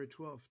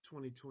12th,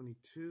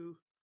 2022.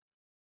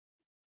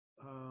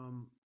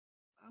 Um,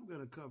 I'm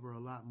going to cover a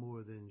lot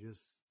more than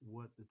just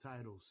what the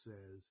title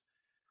says.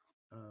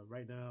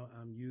 Right now,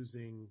 I'm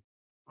using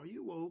Are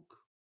You Woke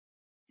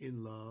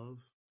in Love?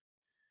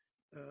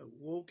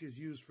 Woke is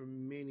used for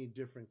many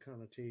different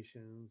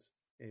connotations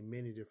and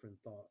many different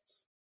thoughts.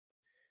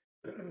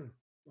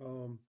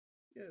 um,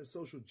 yeah,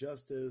 social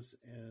justice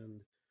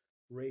and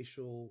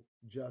racial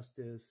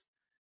justice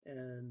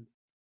and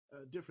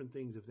different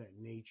things of that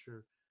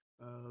nature.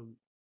 Um,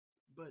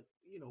 but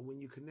when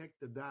you connect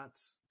the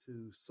dots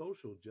to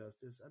social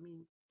justice, I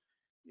mean,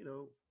 you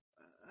know,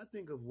 I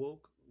think of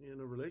woke in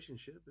a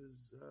relationship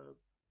as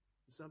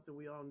something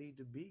we all need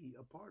to be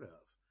a part of.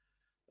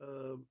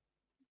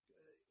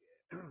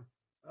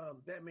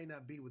 That may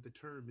not be what the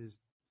term is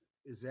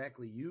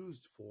exactly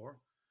used for,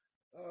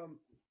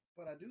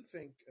 but I do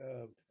think,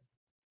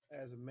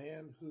 as a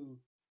man who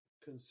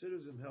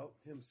considers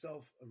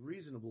himself a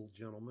reasonable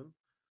gentleman,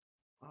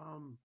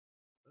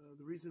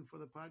 the reason for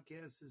the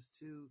podcast is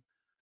to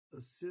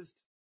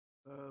assist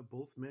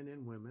both men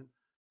and women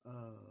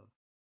uh,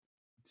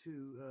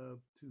 to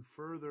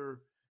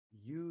further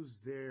use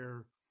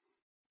their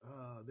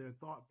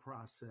thought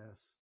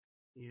process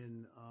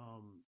in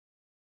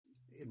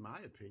my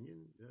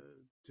opinion,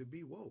 to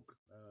be woke.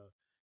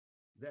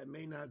 That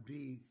may not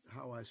be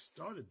how I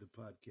started the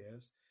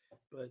podcast,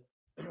 but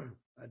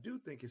I do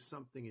think it's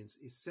something is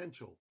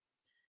essential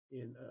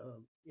in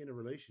a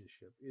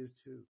relationship is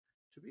to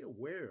be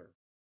aware.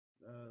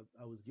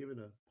 I was given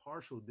a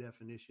partial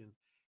definition.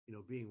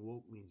 Being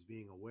woke means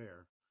being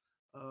aware.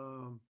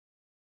 Um,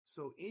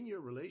 so in your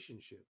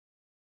relationship,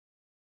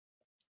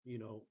 you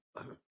know,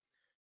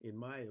 in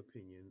my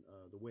opinion,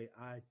 the way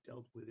I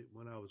dealt with it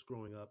when I was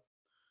growing up,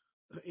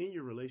 in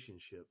your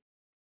relationship,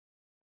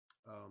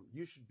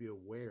 you should be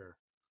aware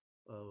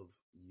of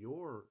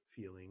your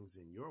feelings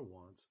and your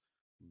wants,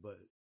 but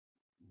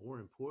more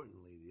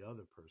importantly, the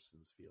other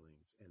person's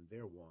feelings and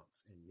their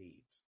wants and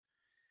needs.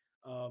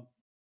 Um,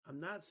 I'm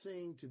not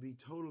saying to be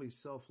totally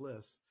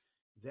selfless.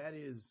 That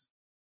is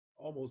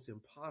almost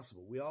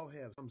impossible. We all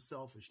have some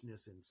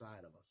selfishness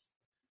inside of us.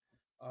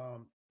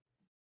 Um,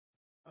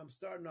 I'm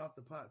starting off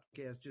the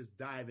podcast just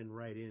diving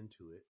right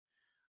into it,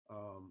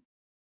 um,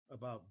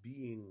 about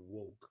being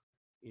woke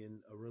in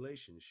a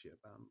relationship.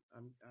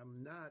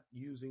 I'm not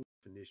using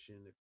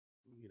definition,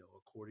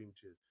 according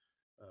to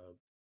uh,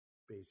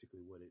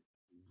 basically what it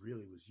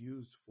really was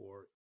used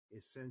for.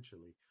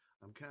 Essentially,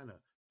 I'm kind of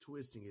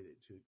twisting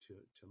it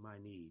to my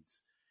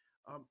needs.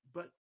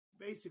 But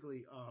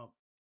basically,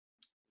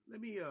 let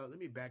me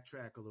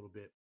backtrack a little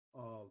bit.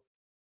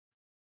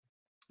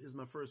 This is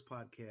my first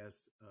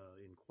podcast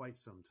in quite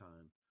some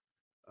time.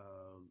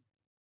 Um,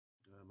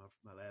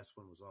 my last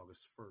one was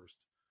August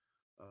 1st.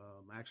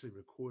 I actually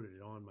recorded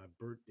it on my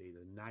birthday,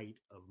 the night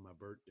of my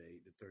birthday,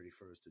 the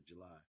 31st of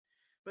July.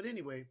 But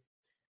anyway,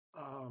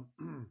 um,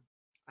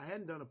 I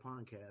hadn't done a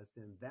podcast,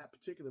 and that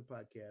particular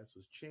podcast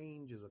was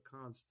Change is a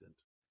Constant.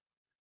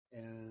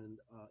 And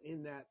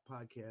in that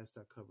podcast,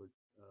 I covered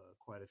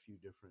quite a few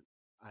different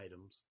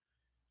items.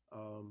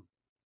 Um,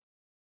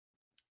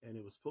 and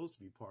it was supposed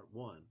to be part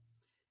one.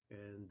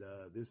 And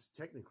this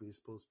technically is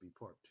supposed to be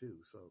part two.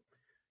 So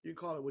you can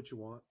call it what you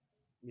want.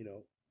 You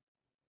know,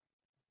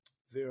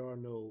 there are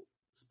no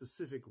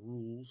specific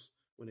rules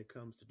when it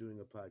comes to doing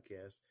a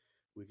podcast.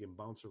 We can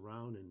bounce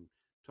around and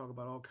talk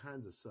about all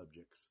kinds of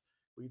subjects.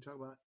 We can talk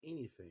about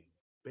anything,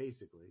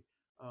 basically,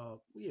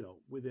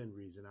 within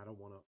reason.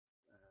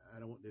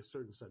 There's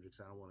certain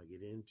subjects I don't want to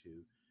get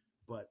into,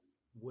 but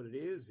what it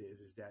is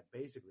that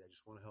basically I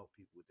just want to help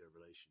people with their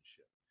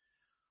relationship.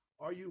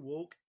 Are you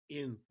woke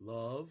in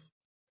love?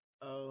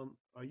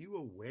 Are you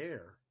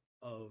aware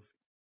of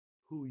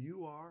who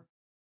you are,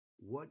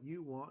 what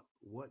you want,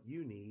 what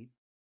you need,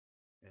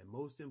 and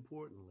most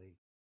importantly,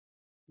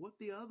 what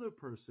the other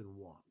person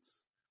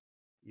wants?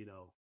 You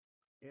know,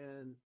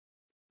 and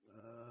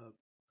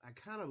I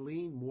kind of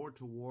lean more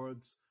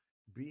towards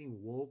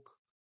being woke,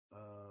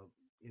 uh,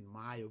 in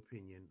my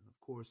opinion. Of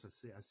course, I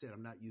said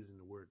I'm not using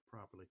the word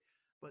properly,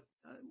 but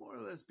more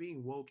or less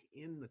being woke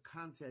in the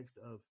context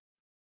of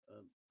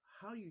uh,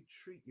 how you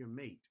treat your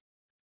mate,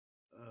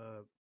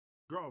 uh,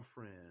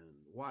 girlfriend,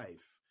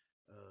 wife,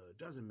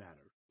 doesn't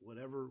matter.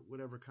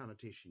 Whatever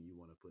connotation you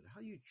want to put,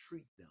 how you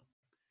treat them,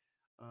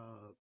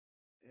 uh,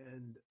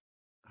 and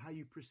how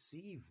you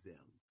perceive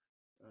them.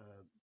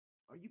 Uh,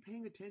 are you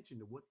paying attention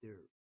to what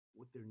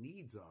their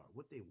needs are,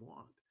 what they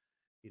want?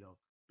 You know,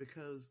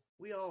 because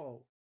we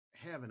all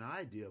have an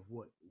idea of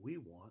what we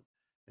want,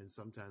 and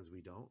sometimes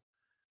we don't.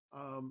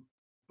 Um,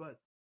 but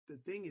the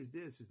thing is,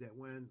 this is that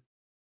when,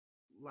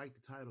 like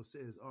the title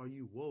says, are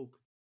you woke?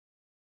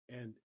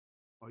 And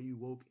are you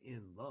woke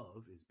in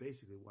love? Is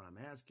basically what I'm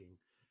asking.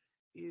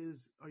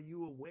 Is are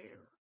you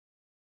aware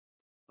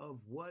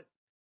of what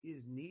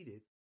is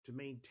needed to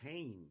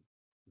maintain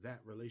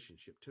that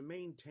relationship, to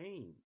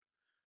maintain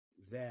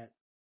that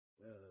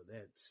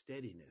that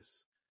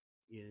steadiness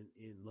in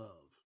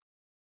love?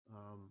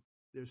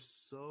 There's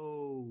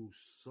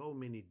so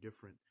many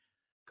different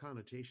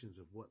connotations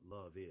of what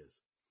love is,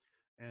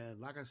 And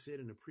like I said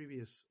in the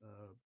previous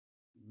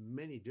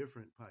many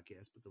different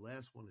podcasts, but the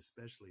last one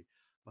especially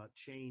about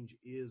change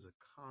is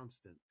a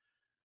constant,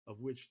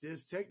 of which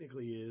this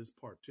technically is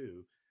part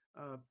two.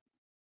 Uh,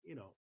 you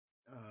know,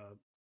 uh,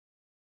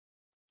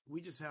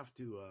 we just have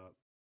to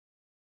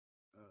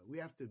we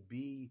have to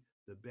be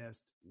the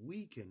best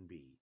we can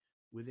be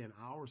within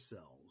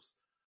ourselves,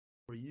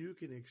 or you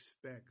can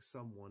expect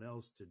someone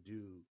else to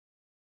do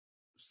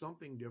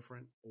something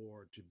different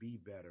or to be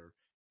better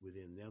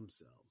within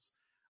themselves.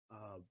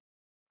 Uh,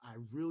 I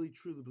really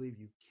truly believe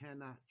you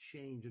cannot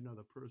change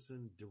another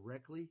person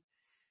directly.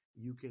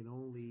 You can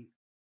only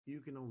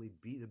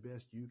be the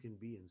best you can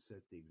be and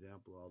set the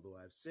example. Although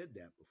I've said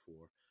that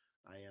before,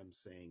 I am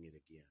saying it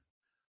again.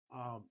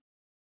 Um,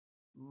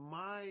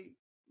 my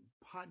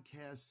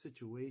podcast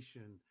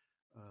situation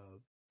uh,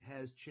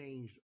 has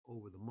changed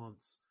over the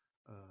months.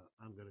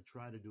 I'm going to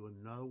try to do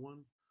another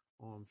one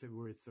on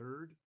February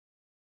 3rd.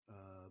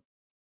 Uh,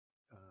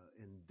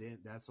 and then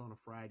that's on a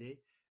Friday.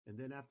 And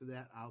then after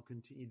that, I'll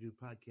continue to do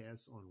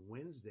podcasts on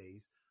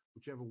Wednesdays,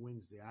 whichever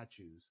Wednesday I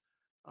choose.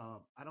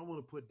 I don't want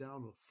to put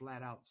down a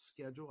flat out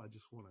schedule. I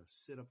just want to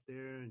sit up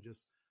there and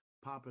just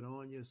pop it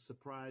on you,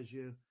 surprise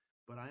you.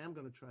 But I am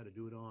going to try to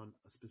do it on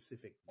a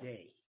specific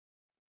day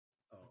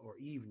or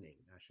evening,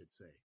 I should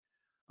say.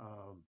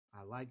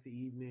 I like the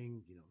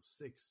evening,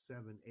 6,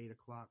 7, 8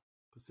 o'clock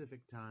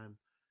Pacific time.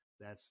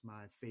 That's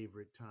my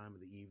favorite time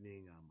of the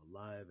evening. I'm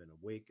alive and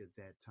awake at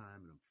that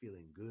time, and I'm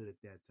feeling good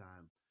at that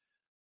time.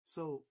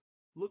 So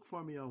look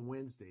for me on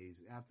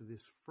Wednesdays after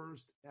this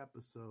first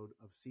episode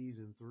of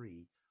season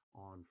 3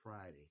 on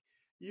Friday.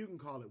 You can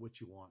call it what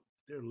you want.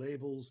 They're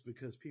labels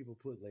because people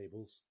put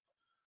labels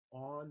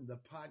on the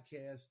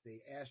podcast.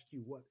 They ask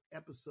you what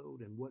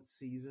episode and what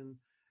season,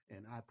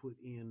 and I put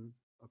in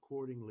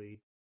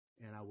accordingly,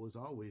 and I was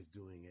always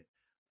doing it.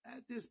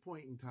 At this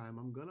point in time,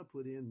 I'm going to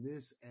put in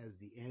this as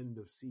the end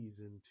of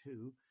season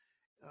 2.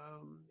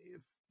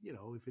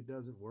 If it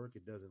doesn't work,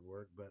 it doesn't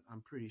work, but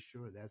I'm pretty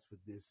sure that's what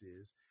this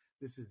is.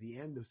 This is the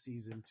end of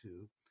season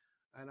 2,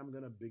 and I'm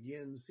going to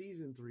begin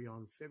season 3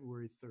 on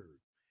February 3rd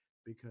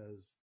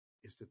because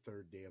it's the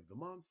third day of the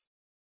month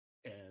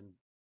and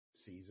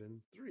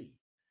season 3,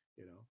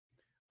 you know.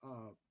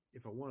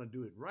 If I want to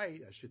do it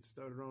right, I should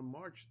start it on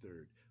March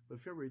 3rd, but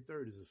February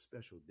 3rd is a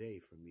special day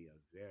for me,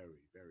 a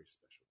very, very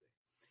special day.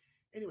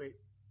 Anyway,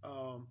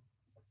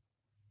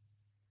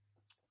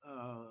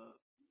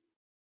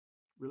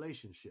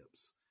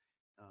 relationships.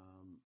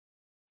 Um,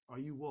 are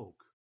you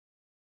woke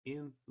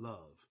in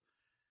love?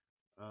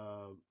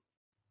 Uh,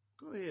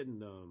 Go ahead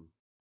and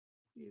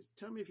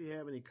tell me if you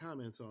have any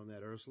comments on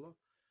that, Ursula.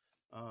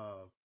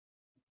 Uh,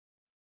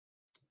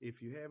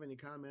 if you have any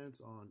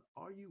comments on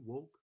are you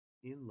woke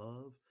in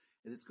love?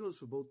 And this goes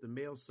for both the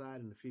male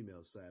side and the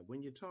female side.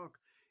 When you talk,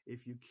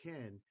 if you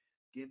can,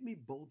 give me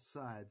both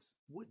sides,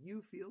 what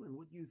you feel and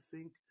what you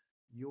think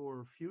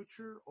your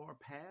future or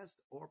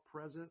past or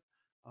present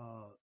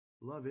uh,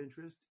 love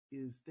interest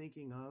is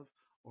thinking of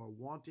or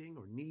wanting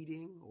or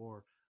needing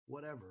or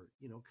whatever.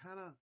 Kind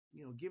of,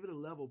 give it a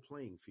level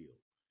playing field.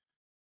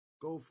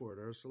 Go for it,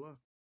 Ursula.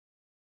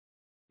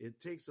 It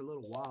takes a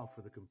little while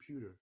for the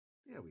computer.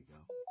 There we go.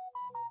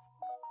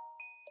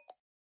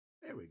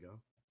 There we go.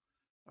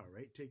 All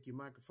right, take your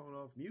microphone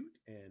off mute.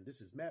 And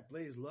this is Matt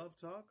Blaze Love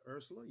Talk.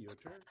 Ursula, your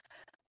turn.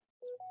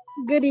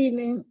 Good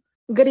evening.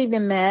 Good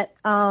evening, Matt.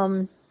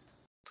 When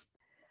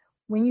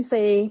you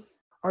say,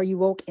 are you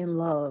woke in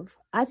love?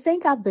 I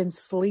think I've been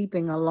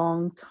sleeping a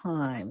long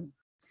time.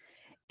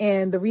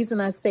 And the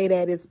reason I say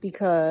that is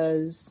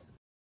because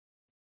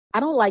I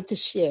don't like to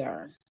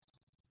share.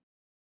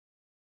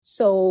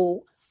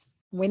 So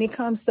when it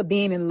comes to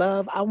being in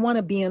love, I want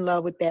to be in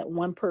love with that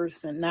one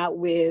person, not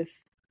with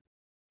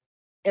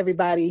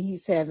everybody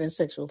he's having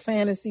sexual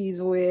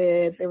fantasies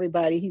with,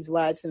 everybody he's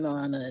watching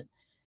on the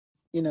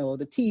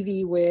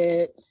TV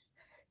with.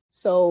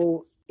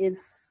 So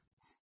it's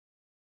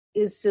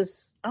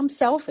just, I'm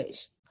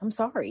selfish. I'm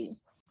sorry.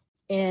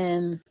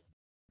 And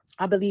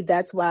I believe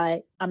that's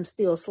why I'm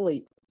still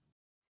asleep,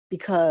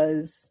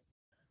 because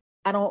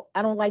I don't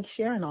like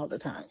sharing all the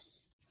time.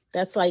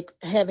 That's like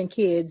having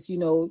kids,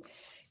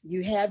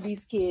 you have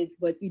these kids,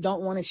 but you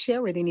don't want to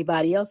share with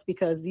anybody else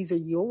because these are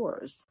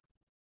yours,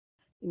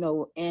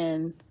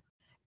 and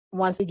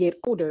once they get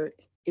older,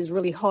 it's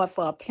really hard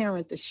for a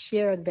parent to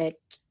share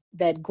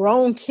that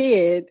grown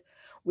kid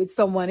with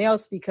someone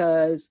else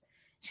because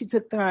she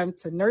took time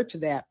to nurture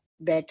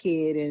that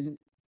kid and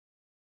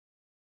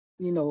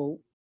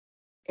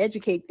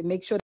educate and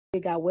make sure they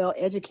got well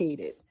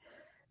educated.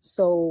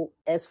 So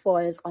as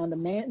far as on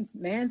the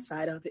man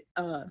side of it,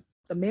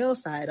 the male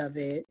side of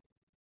it,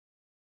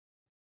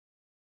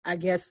 I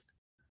guess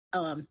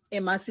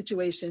in my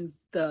situation,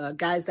 the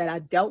guys that I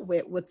dealt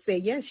with would say,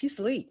 yeah, she's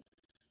asleep.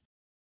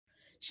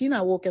 She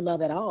not woke in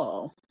love at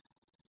all.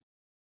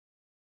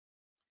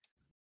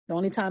 The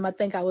only time I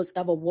think I was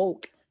ever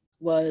woke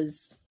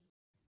was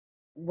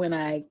when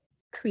I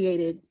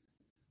created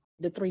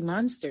the 3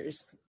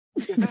 monsters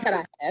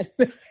that I had.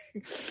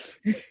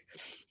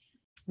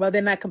 Well,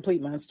 they're not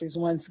complete monsters.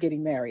 One's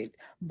getting married,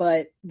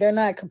 but they're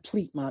not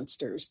complete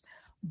monsters.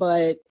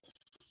 But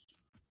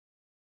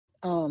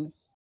um,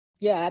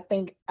 yeah,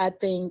 I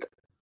think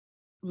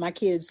my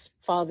kids'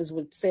 fathers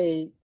would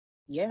say,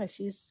 yeah,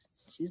 she's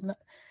not.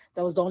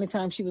 That was the only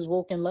time she was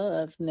woke in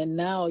love, and then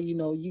now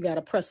you got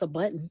to press a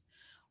button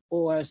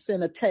or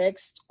send a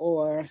text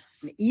or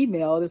an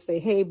email to say,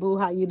 hey, boo,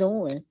 how you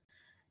doing?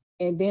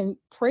 And then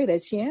pray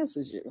that she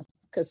answers you.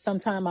 Because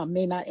sometime I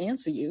may not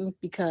answer you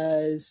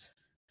because,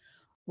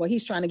 well,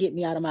 he's trying to get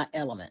me out of my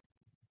element.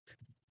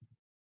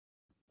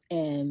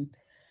 And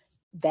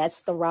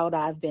that's the route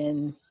I've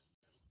been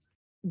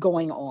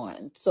going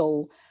on.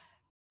 So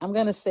I'm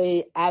going to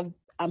say I'm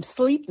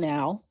sleep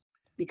now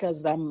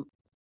because I, I'm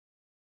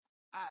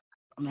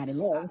not in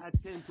love. I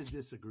tend to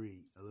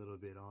disagree a little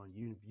bit on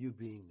you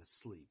being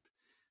asleep.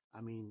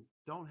 I mean,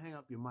 don't hang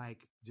up your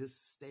mic.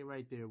 Just stay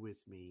right there with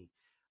me.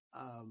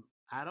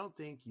 I don't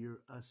think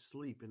you're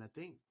asleep. And I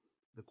think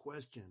the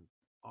question,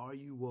 are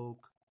you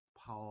woke,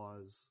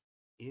 pause,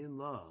 in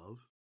love?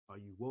 Are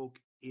you woke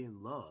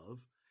in love?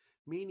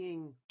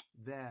 Meaning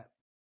that,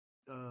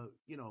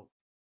 you know,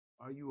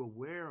 are you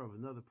aware of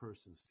another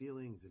person's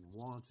feelings and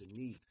wants and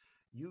needs?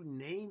 You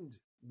named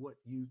what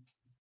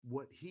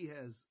he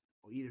has,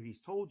 or either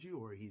he's told you,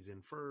 or he's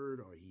inferred,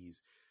 or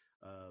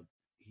uh,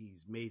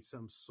 he's made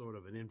some sort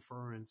of an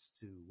inference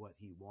to what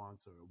he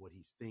wants, or what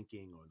he's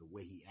thinking, or the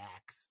way he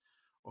acts,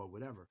 or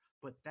whatever.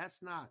 But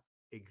that's not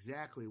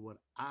exactly what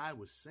I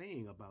was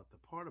saying about the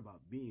part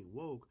about being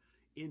woke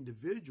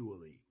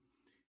individually.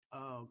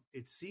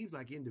 It seems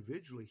like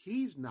individually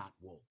he's not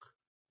woke.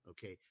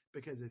 Okay,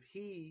 because if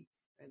he,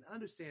 and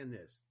understand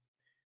this,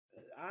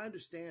 I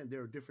understand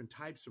there are different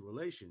types of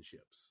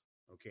relationships.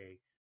 Okay,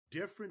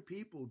 different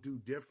people do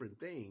different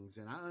things,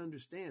 and I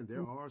understand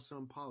there are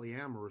some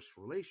polyamorous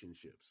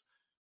relationships.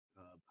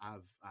 I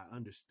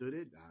understood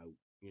it. I've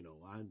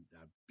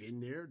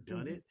been there,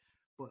 done Mhm. it.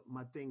 But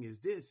my thing is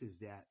this: is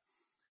that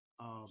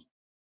um,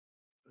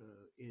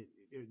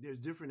 there's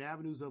different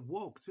avenues of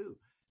woke too.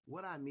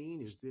 What I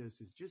mean is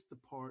this: is just the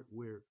part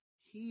where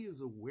he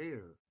is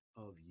aware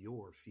of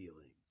your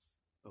feelings.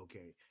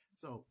 Okay,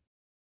 so,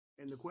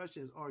 and the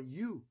question is, are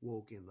you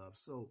woke in love?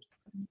 So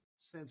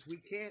since we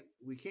can't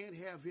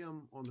have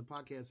him on the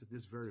podcast at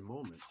this very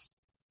moment,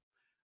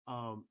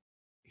 um,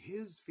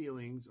 his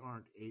feelings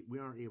we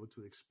aren't able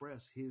to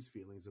express his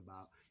feelings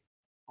about,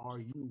 are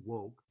you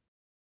woke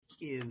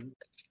in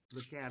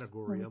the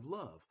category Mhm. of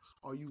love?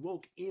 Are you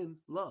woke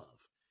in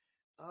love?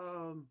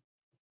 Um,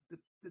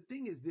 the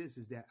thing is this: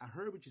 is that I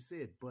heard what you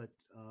said, but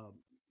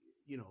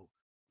you know,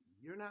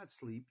 you're not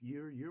asleep.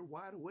 You're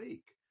wide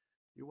awake.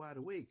 You're wide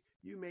awake.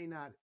 You may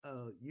not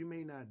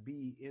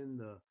be in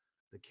the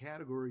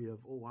category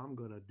of, oh, I'm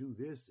gonna do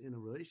this in a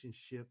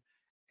relationship,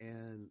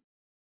 and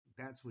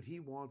that's what he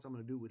wants. I'm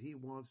gonna do what he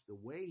wants the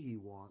way he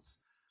wants.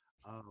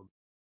 Um,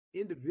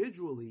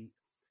 individually,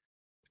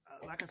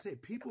 like I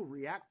said, people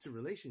react to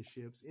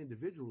relationships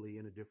individually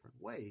in a different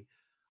way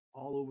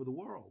all over the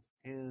world,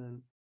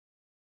 and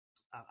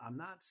I'm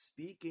not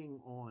speaking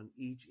on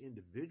each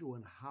individual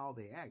and how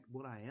they act.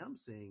 What I am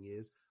saying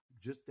is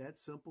just that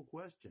simple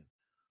question: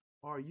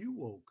 are you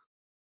woke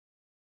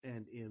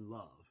and in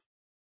love?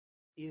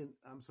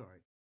 I'm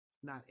sorry,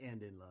 not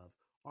and in love.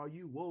 Are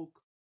you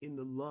woke in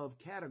the love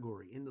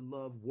category, in the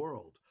love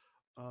world?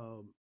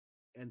 Um,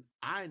 and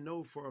I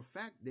know for a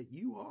fact that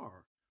you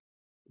are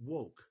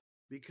woke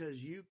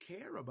because you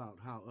care about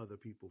how other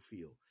people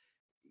feel.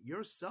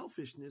 Your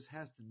selfishness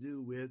has to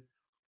do with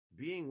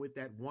being with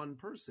that one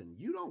person.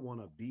 You don't want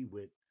to be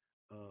with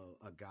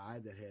a guy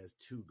that has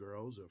two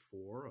girls or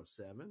four or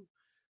seven.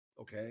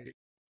 Okay.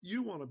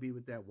 You want to be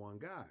with that one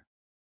guy,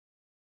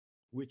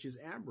 which is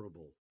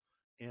admirable.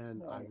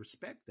 And I Right.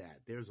 respect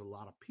that. There's a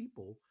lot of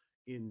people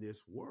in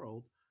this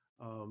world.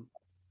 Um,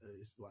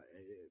 it's like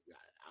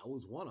I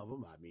was one of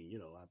them. I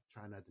mean, I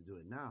try not to do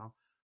it now,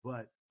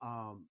 but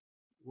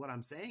what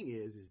I'm saying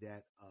is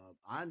that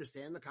I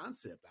understand the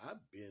concept. I've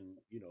been,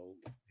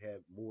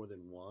 have more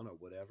than one or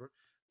whatever.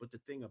 But the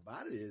thing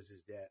about it is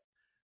that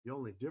the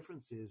only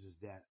difference is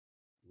that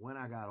when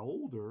I got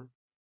older,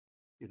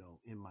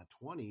 in my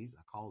 20s,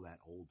 I call that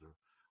older.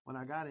 When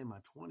I got in my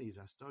 20s,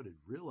 I started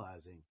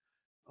realizing,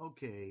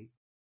 okay,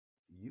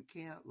 you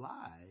can't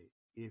lie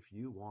if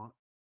you want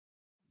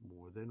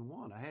more than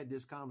one. I had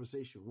this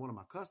conversation with one of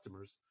my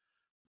customers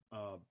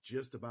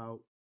just uh,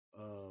 about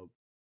 4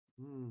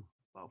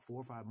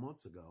 or 5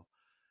 months ago.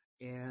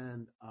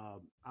 And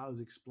I was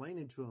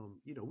explaining to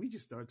him, we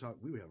just started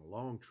talking. We were having a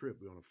long trip.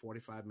 We were on a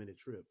 45-minute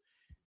trip.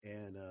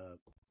 And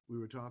we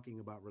were talking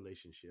about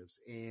relationships.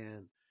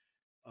 And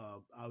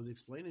I was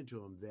explaining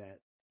to him that,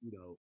 you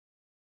know,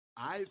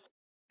 I,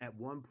 at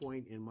one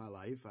point in my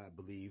life, I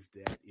believed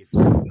that if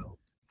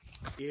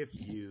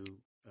you,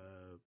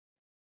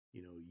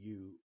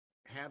 you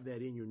have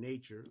that in your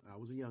nature. I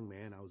was a young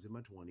man. I was in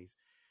my 20s.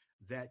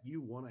 That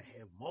you want to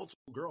have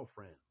multiple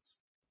girlfriends.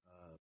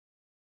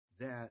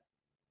 That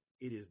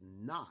it is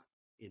not,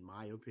 in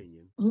my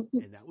opinion,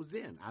 and that was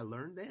then. I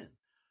learned then,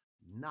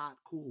 not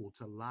cool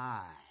to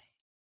lie.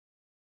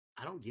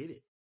 I don't get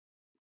it.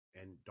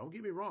 And don't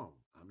get me wrong,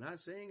 I'm not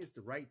saying it's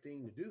the right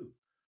thing to do.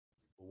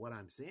 But what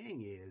I'm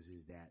saying is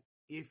that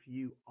if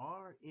you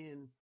are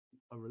in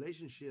a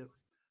relationship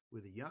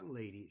with a young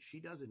lady, she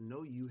doesn't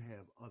know you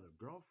have other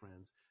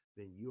girlfriends,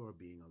 then you are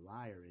being a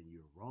liar and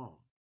you're wrong.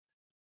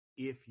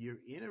 If you're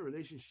in a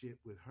relationship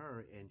with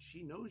her and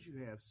she knows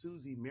you have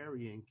Susie,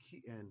 Mary,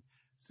 and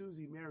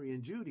Susie, Mary,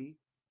 and Judy,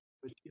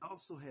 but she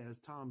also has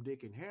Tom,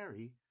 Dick, and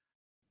Harry.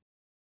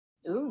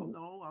 Well, Ooh.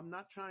 no, I'm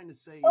not trying to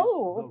say it's the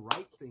Oh.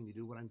 right thing to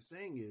do. What I'm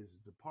saying is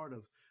the part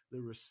of the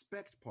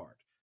respect part.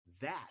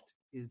 That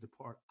is the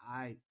part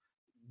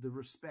the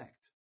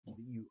respect.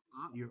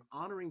 You're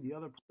honoring the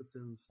other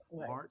person's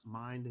Right. heart,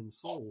 mind, and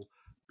soul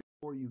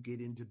before you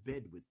get into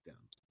bed with them.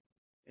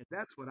 And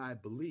that's what I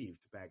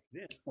believed back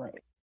then. Right.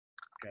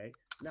 Okay.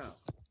 Now,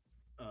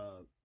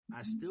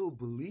 I still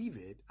believe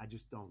it. I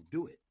just don't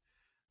do it.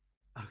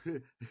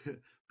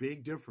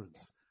 Big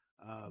difference.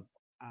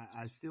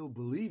 I still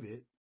believe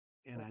it,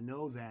 and I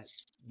know that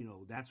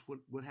that's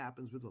what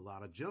happens with a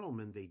lot of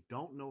gentlemen. They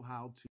don't know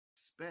how to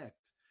respect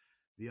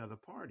the other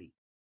party,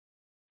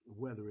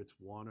 whether it's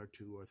one or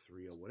two or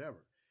three or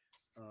whatever.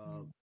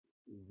 Uh,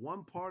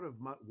 One part of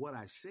what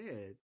I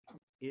said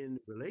in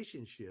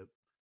relationship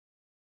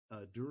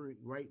during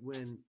right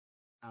when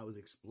I was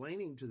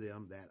explaining to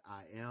them that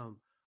I am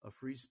a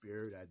free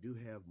spirit, I do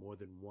have more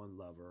than one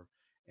lover,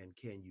 and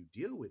can you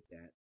deal with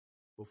that?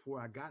 Before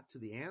I got to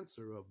the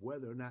answer of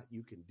whether or not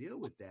you can deal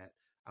with that,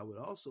 I would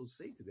also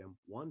say to them,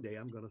 one day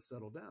I'm going to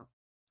settle down.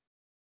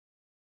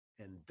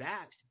 And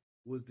that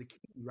was the key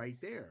right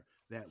there.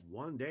 That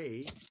one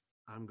day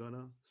I'm going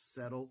to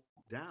settle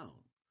down.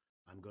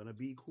 I'm going to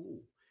be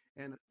cool.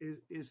 And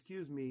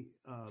excuse me,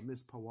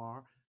 Miss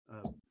Pawar.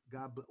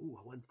 God bless. Ooh,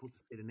 I wasn't supposed to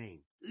say the name.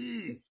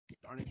 Ugh,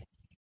 darn it.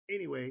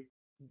 Anyway,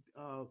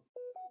 uh,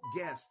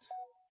 guest,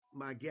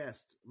 my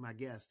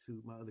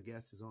other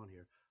guest is on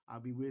here. I'll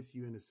be with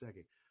you in a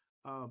second.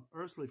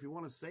 Ursula, if you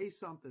want to say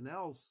something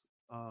else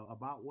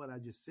about what I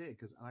just said,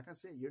 because like I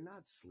said, you're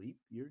not asleep.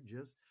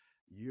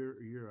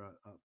 You're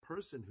a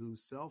person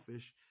who's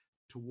selfish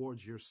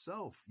towards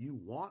yourself. You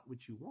want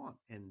what you want,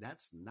 and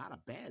that's not a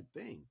bad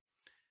thing.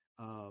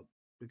 Uh,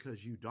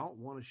 because you don't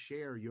want to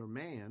share your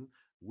man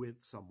with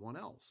someone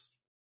else.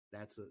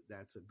 That's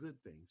a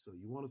good thing. So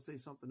you want to say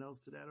something else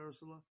to that,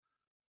 Ursula?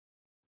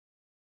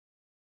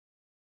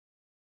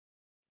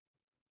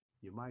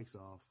 Your mic's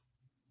off.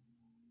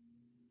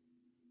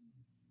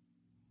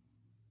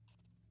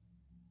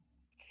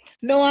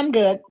 No, I'm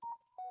good.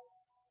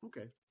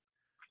 Okay.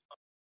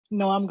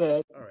 No, I'm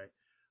good. All right.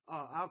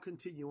 I'll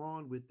continue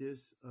on with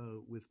this,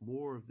 with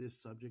more of this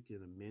subject in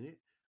a minute.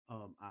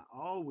 I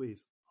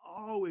always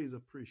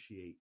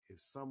appreciate if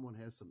someone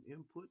has some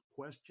input,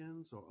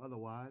 questions, or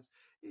otherwise.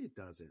 It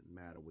doesn't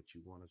matter what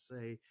you want to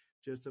say.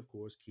 Just, of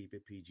course, keep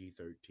it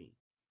PG-13.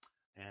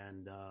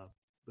 And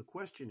the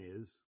question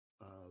is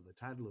the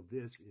title of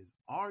this is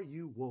Are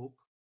You Woke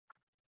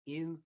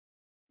in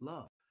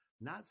Love?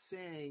 Not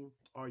saying,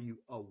 Are you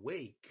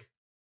awake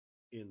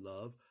in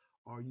love?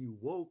 Are you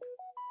woke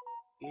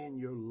in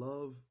your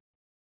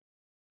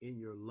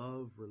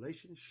love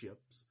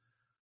relationships,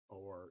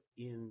 or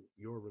in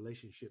your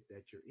relationship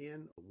that you're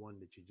in, or one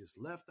that you just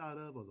left out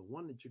of, or the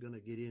one that you're going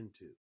to get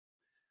into.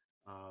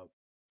 Uh,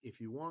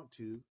 if you want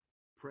to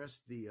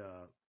press the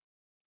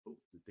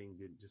thing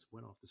that just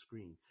went off the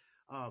screen.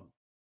 Um,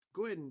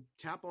 Go ahead and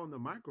tap on the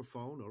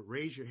microphone or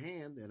raise your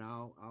hand, and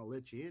I'll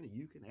let you in, and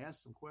you can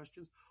ask some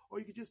questions, or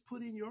you can just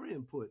put in your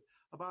input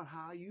about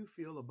how you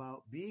feel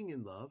about being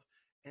in love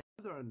and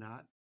whether or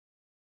not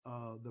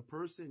the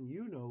person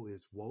you know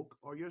is woke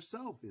or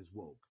yourself is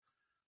woke.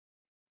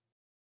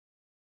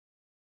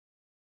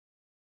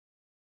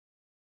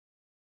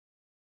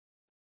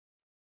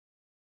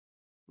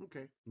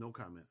 Okay, no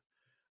comment.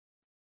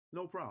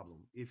 No problem.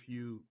 If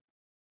you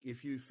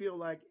feel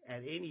like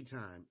at any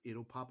time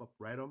it'll pop up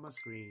right on my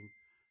screen,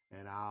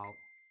 and I'll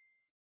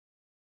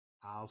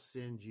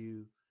send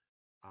you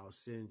I'll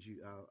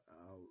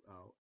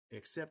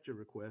accept your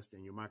request,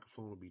 and your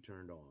microphone will be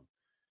turned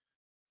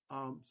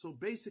on. So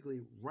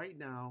basically, right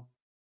now,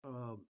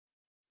 um,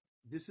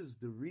 this is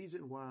the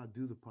reason why I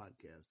do the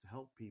podcast to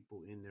help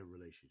people in their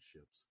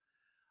relationships.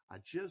 I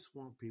just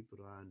want people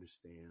to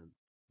understand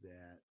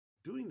that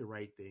doing the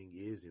right thing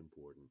is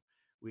important.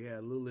 We had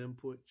a little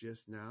input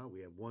just now.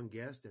 We have one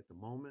guest at the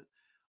moment.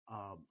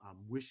 I'm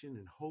wishing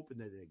and hoping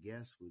that the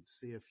guest would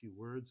say a few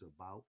words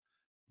about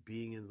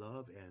being in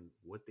love and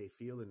what they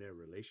feel in their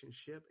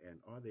relationship, and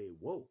are they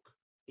woke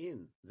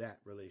in that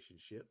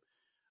relationship,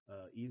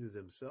 either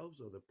themselves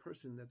or the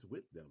person that's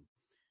with them.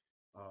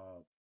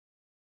 Uh,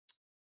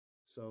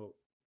 so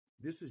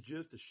this is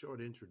just a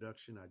short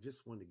introduction. I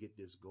just wanted to get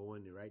this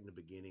going right in the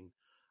beginning.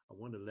 I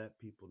want to let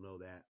people know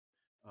that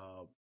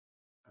uh,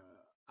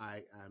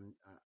 I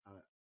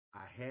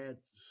had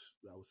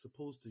I was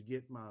supposed to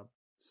get my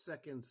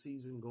second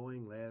season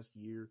going last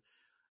year,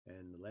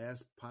 and the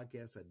last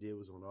podcast I did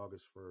was on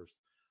August 1st.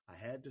 I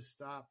had to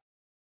stop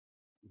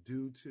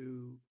due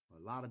to a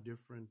lot of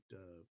different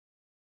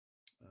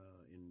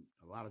in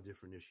a lot of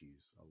different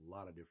issues,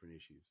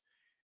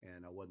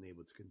 and I wasn't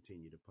able to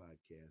continue the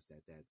podcast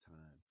at that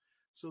time.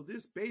 So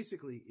this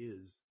basically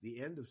is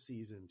the end of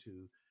season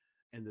 2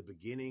 and the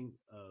beginning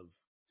of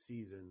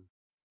season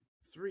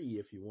 3,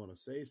 if you want to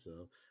say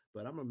so.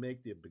 But I'm going to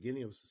make the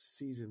beginning of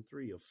season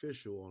 3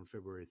 official on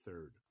February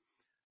 3rd.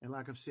 And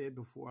like I've said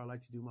before, I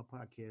like to do my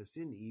podcast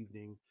in the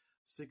evening,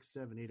 6,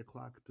 7, 8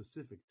 o'clock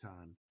Pacific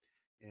time.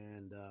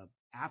 And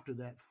after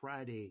that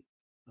Friday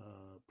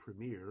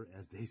premiere,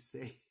 as they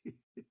say,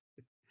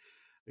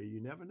 you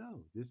never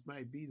know. This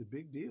might be the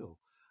big deal.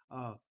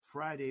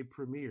 Friday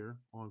premiere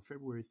on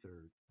February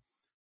 3rd.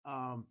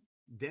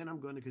 Then I'm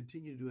going to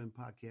continue doing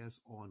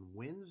podcasts on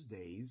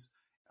Wednesdays.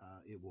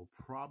 It will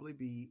probably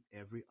be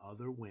every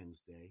other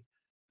Wednesday.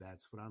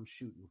 That's what I'm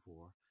shooting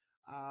for.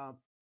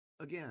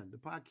 Again, the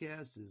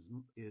podcast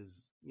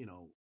is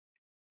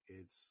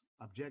it's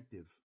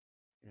objective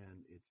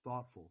and it's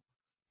thoughtful.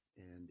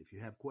 And if you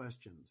have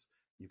questions,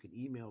 you can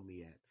email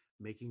me at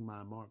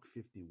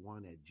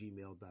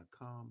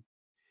makingmymark51@gmail.com.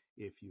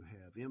 If you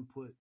have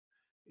input,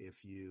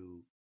 if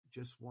you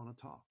just want to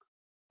talk,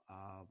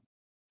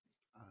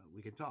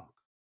 we can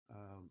talk.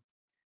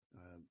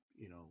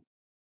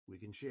 We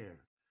can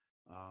share.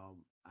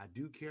 I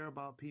do care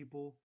about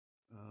people.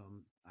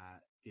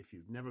 If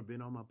you've never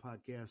been on my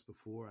podcast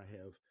before, I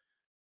have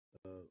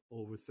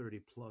over 30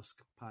 plus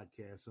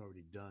podcasts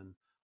already done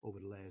over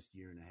the last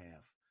year and a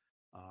half.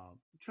 I'm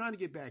trying to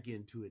get back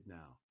into it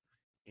now.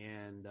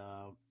 And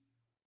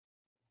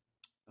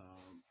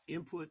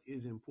input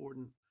is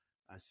important.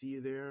 I see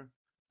you there.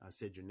 I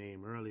said your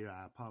name earlier.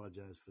 I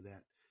apologize for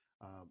that.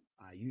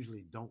 I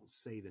usually don't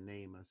say the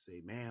name. I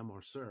say ma'am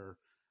or sir.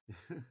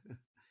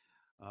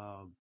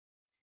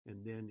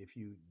 And then if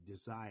you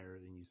desire,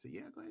 then you say,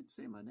 yeah, go ahead and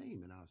say my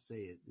name. And I'll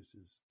say it. This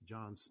is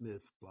John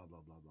Smith, blah, blah,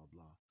 blah, blah,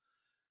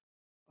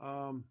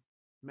 blah.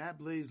 Matt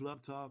Blaze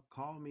Love Talk.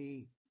 Call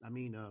me.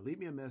 Leave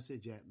me a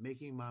message at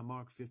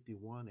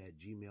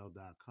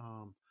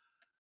makingmymark51@gmail.com.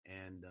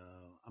 And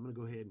I'm going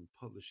to go ahead and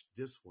publish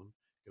this one.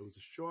 It was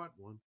a short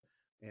one,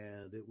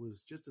 and it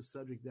was just a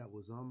subject that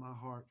was on my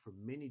heart for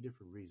many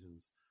different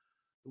reasons.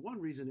 The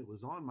one reason it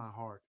was on my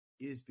heart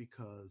is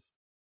because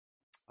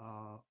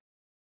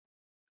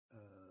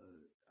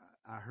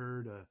I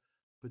heard a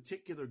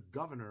particular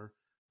governor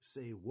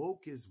say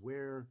woke is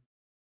where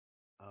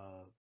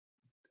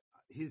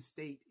his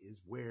state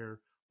is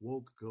where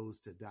woke goes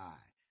to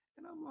die.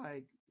 And I'm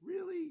like,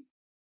 really?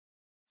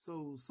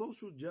 So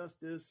social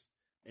justice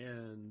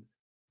and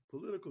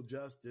political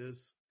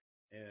justice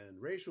and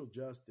racial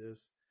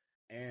justice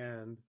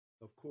and,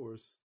 of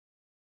course,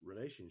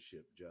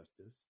 relationship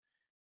justice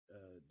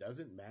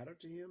doesn't matter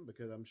to him?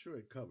 Because I'm sure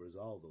it covers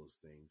all those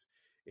things.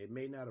 It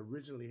may not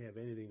originally have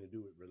anything to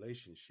do with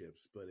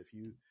relationships, but if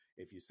you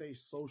say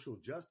social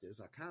justice,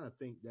 I kind of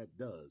think that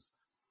does.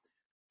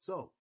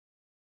 So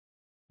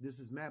this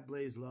is Matt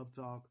Blaze Love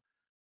Talk.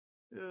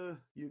 You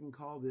can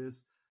call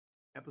this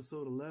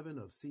episode 11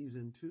 of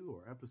season 2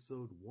 or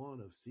episode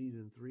 1 of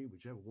season 3,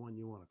 whichever one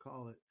you want to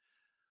call it.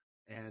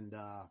 And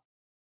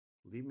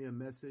leave me a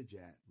message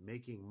at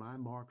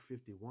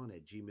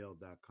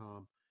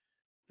makingmymark51@gmail.com.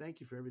 Thank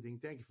you for everything.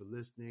 Thank you for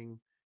listening.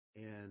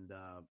 And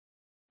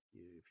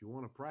if you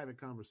want a private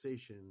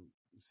conversation,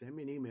 send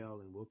me an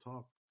email and we'll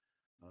talk.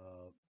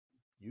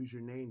 Use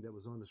your name that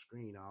was on the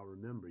screen. I'll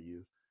remember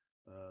you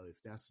if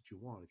that's what you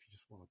want, if you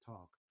just want to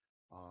talk.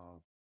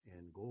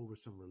 And go over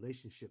some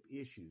relationship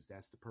issues.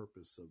 That's the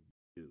purpose of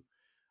you.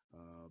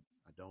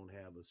 I don't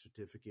have a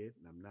certificate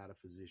and I'm not a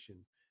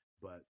physician,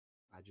 but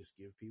I just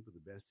give people the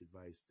best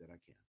advice that I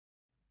can.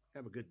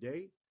 Have a good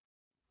day.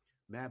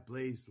 Matt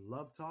Blaze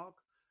Love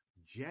Talk,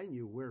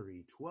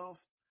 January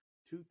 12th,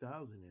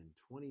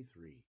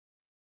 2023.